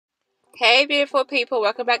Hey beautiful people,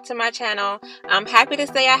 welcome back to my channel. I'm happy to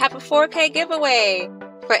say I have a 4K giveaway.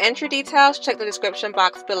 For entry details, check the description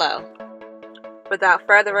box below. Without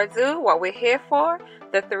further ado, what we're here for,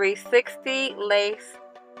 the 360 lace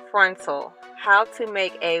frontal. How to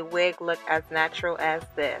make a wig look as natural as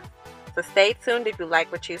this. So stay tuned if you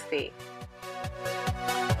like what you see.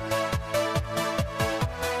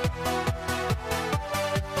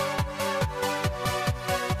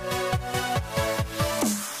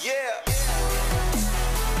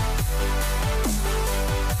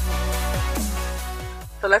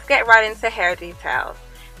 So let's get right into hair details.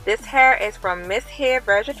 This hair is from Miss Hair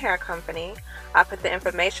Virgin Hair Company. I'll put the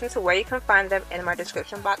information to where you can find them in my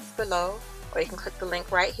description box below, or you can click the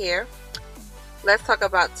link right here. Let's talk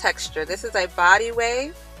about texture. This is a body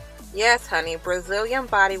wave. Yes, honey, Brazilian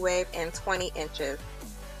body wave in 20 inches.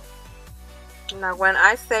 Now, when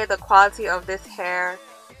I say the quality of this hair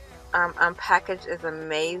unpackaged is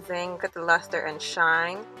amazing, look at the luster and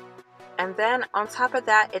shine. And then on top of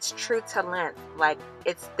that, it's true to length. Like,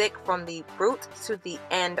 it's thick from the root to the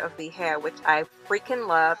end of the hair, which I freaking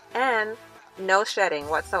love, and no shedding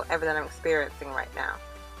whatsoever that I'm experiencing right now.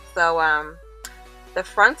 So the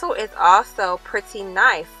frontal is also pretty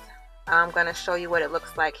nice. I'm going to show you what it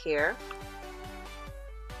looks like here.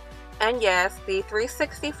 And yes, the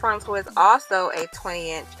 360 frontal is also a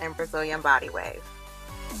 20-inch in Brazilian body wave.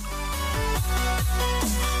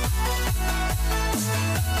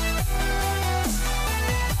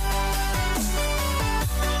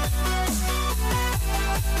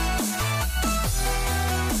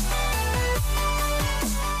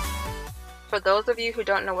 For those of you who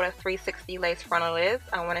don't know what a 360 lace frontal is,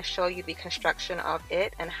 I want to show you the construction of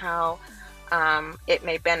it and how it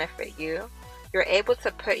may benefit you. You're able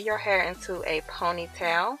to put your hair into a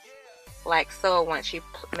ponytail, like so, once you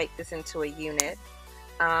make this into a unit.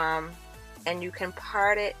 And you can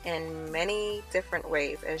part it in many different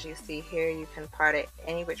ways. As you see here, you can part it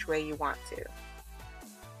any which way you want to.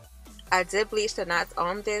 I did bleach the knots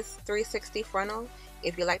on this 360 frontal.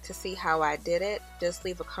 If you'd like to see how I did it, just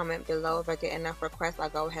leave a comment below. If I get enough requests, I'll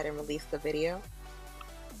go ahead and release the video.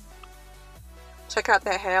 Check out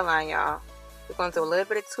that hairline, y'all. We're going to do a little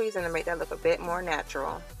bit of tweezing to make that look a bit more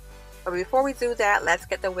natural. But before we do that, let's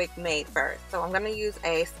get the wig made first. So I'm going to use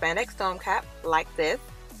a spandex dome cap like this.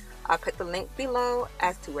 I'll put the link below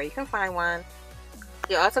as to where you can find one.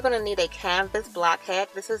 You're also going to need a canvas blockhead.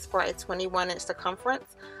 This is for a 21-inch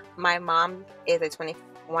circumference. My mom is a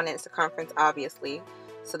 21-inch circumference, obviously,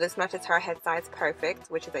 so this matches her head size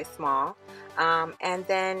perfect, which is a small. And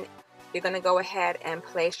then you're going to go ahead and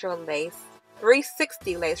place your lace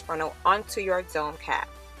 360 lace frontal onto your dome cap.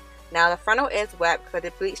 Now the frontal is wet because I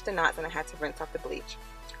did bleach the knots and I had to rinse off the bleach.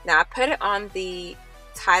 Now I put it on the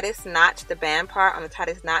tightest notch, the band part on the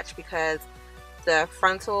tightest notch, because the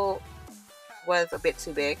frontal was a bit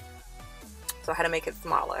too big, so I had to make it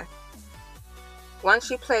smaller.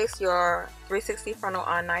 Once you place your 360 frontal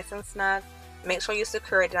on nice and snug, make sure you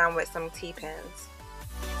secure it down with some T-pins.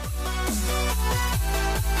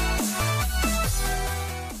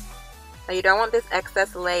 Now you don't want this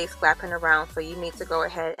excess lace flapping around, so you need to go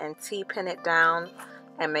ahead and T-pin it down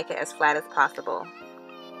and make it as flat as possible.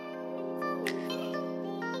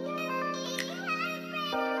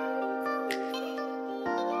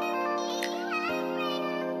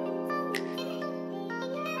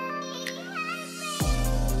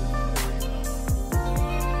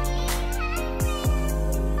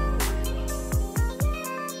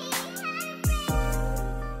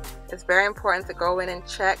 It's very important to go in and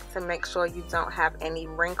check to make sure you don't have any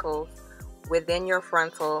wrinkles within your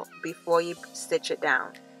frontal before you stitch it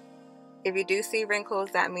down. If you do see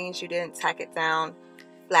wrinkles, that means you didn't tack it down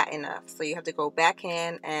flat enough, so you have to go back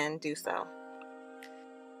in and do so.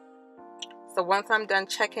 So once I'm done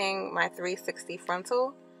checking my 360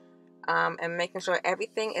 frontal and making sure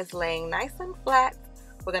everything is laying nice and flat,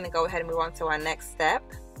 we're going to go ahead and move on to our next step.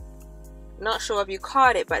 Not sure if you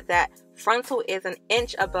caught it, but that frontal is an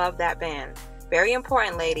inch above that band. Very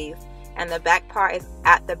important, ladies. And the back part is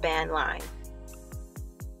at the band line.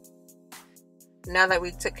 Now that we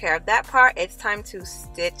took care of that part, it's time to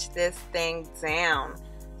stitch this thing down.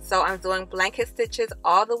 So I'm doing blanket stitches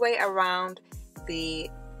all the way around the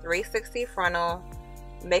 360 frontal,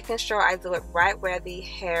 making sure I do it right where the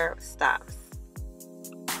hair stops.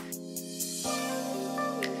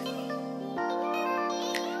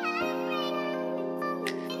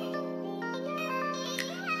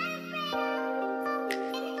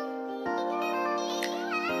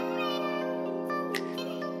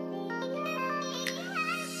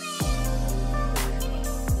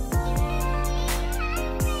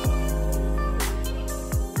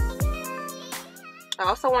 I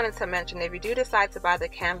also wanted to mention, if you do decide to buy the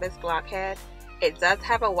canvas blockhead, it does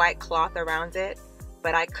have a white cloth around it,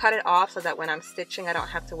 but I cut it off so that when I'm stitching I don't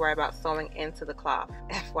have to worry about sewing into the cloth,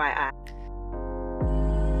 FYI.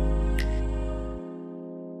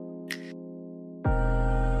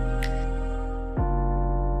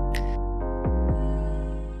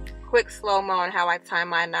 Quick slow-mo on how I tie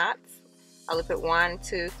my knots. I loop it 1,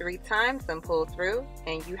 2, 3 times, then pull through,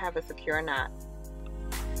 and you have a secure knot.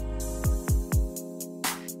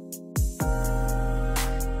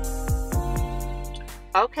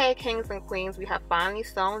 Okay, kings and queens, we have finally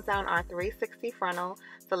sewn down our 360 frontal,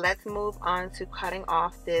 so let's move on to cutting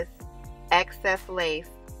off this excess lace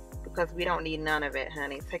because we don't need none of it,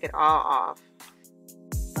 honey. Take it all off.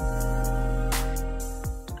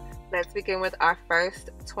 Let's begin with our first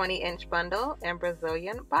 20-inch bundle in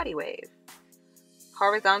Brazilian body wave.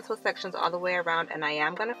 Horizontal sections all the way around, and I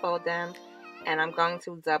am going to fold them, and I'm going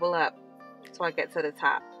to double up so I get to the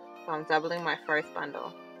top. So I'm doubling my first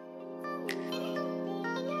bundle.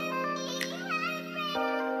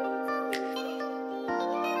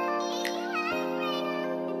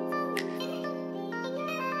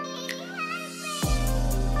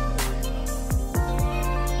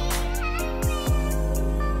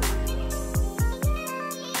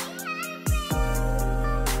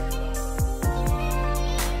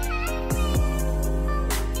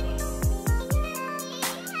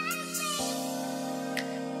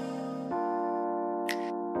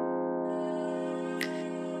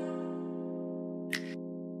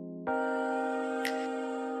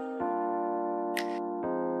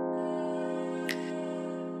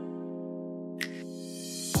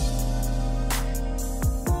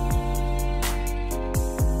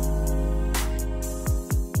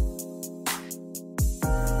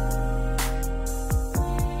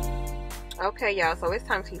 Okay, y'all, so it's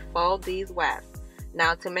time to fold these wefts.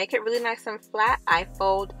 Now, to make it really nice and flat, I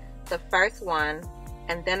fold the first one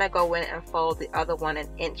and then I go in and fold the other one an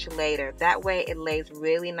inch later. That way it lays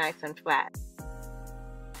really nice and flat.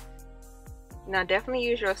 Now, definitely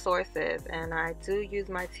use your sources, and I do use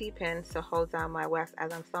my T-pins to hold down my wefts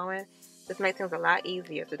as I'm sewing. This makes things a lot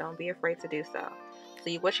easier, so don't be afraid to do so.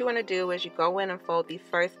 So what you want to do is you go in and fold the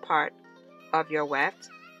first part of your weft,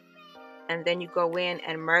 and then you go in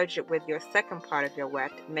and merge it with your second part of your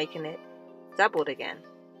weft, making it doubled again.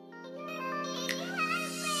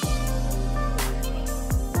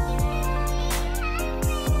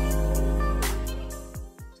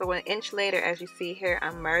 So an inch later, as you see here,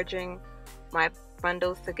 I'm merging my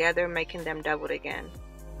bundles together, making them doubled again.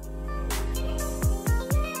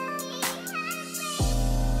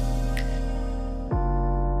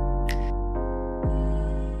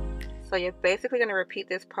 So you're basically going to repeat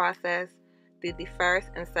this process through the first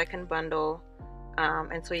and second bundle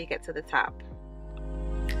until you get to the top.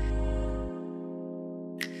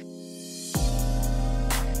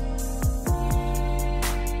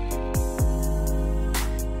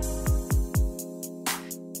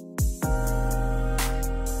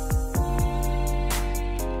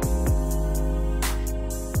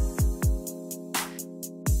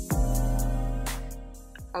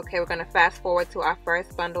 Okay, we're going to fast forward to our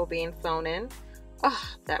first bundle being sewn in. Oh,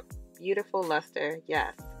 that beautiful luster,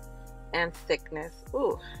 yes, and thickness.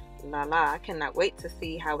 Ooh, la la, I cannot wait to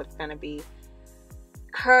see how it's going to be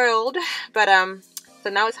curled. But so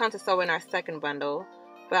now it's time to sew in our second bundle.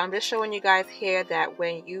 But I'm just showing you guys here that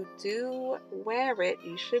when you do wear it,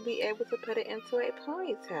 you should be able to put it into a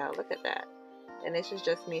ponytail. Look at that. And this is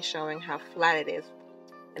just me showing how flat it is.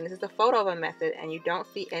 And this is a photo of a method, and you don't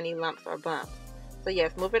see any lumps or bumps. So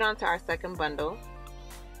yes, moving on to our second bundle,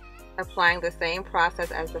 applying the same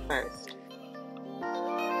process as the first.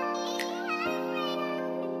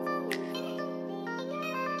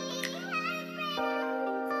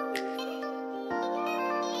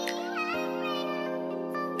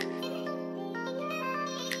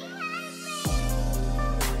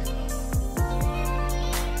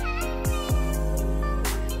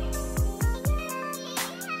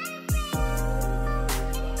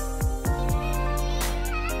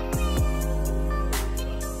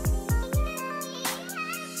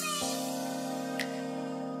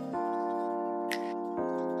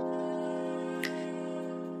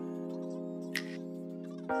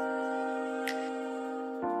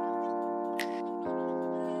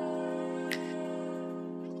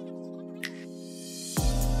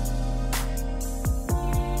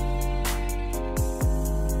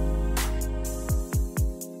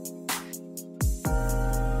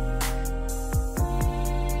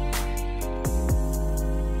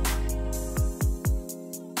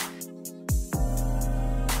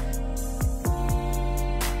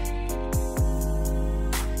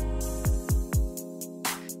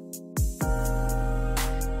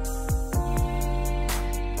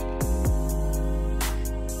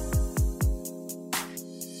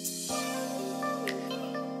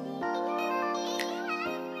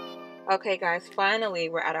 Okay guys, finally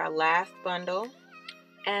we're at our last bundle,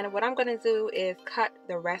 and what I'm going to do is cut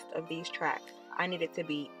the rest of these tracks. I need it to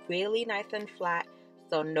be really nice and flat,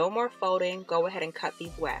 so no more folding. Go ahead and cut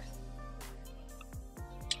these wefts.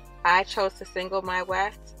 I chose to single my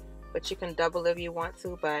weft, but you can double if you want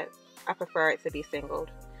to, but I prefer it to be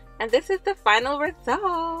singled. And this is the final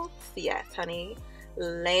result. Yes, honey.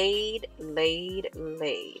 Laid, laid,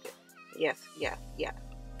 laid. Yes, yes, yes.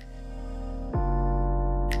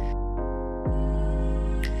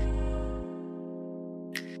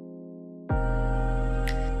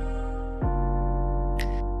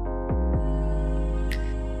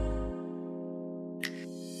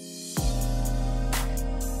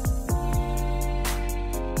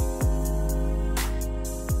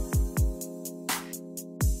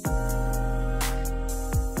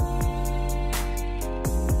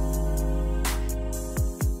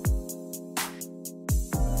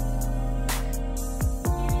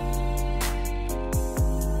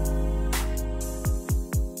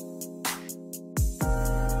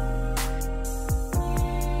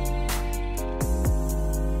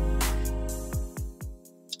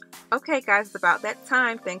 Okay guys, it's about that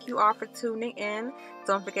time. Thank you all for tuning in.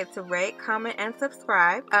 Don't forget to rate, comment, and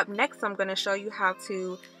subscribe. Up next, I'm going to show you how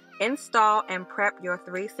to install and prep your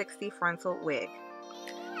 360 frontal wig.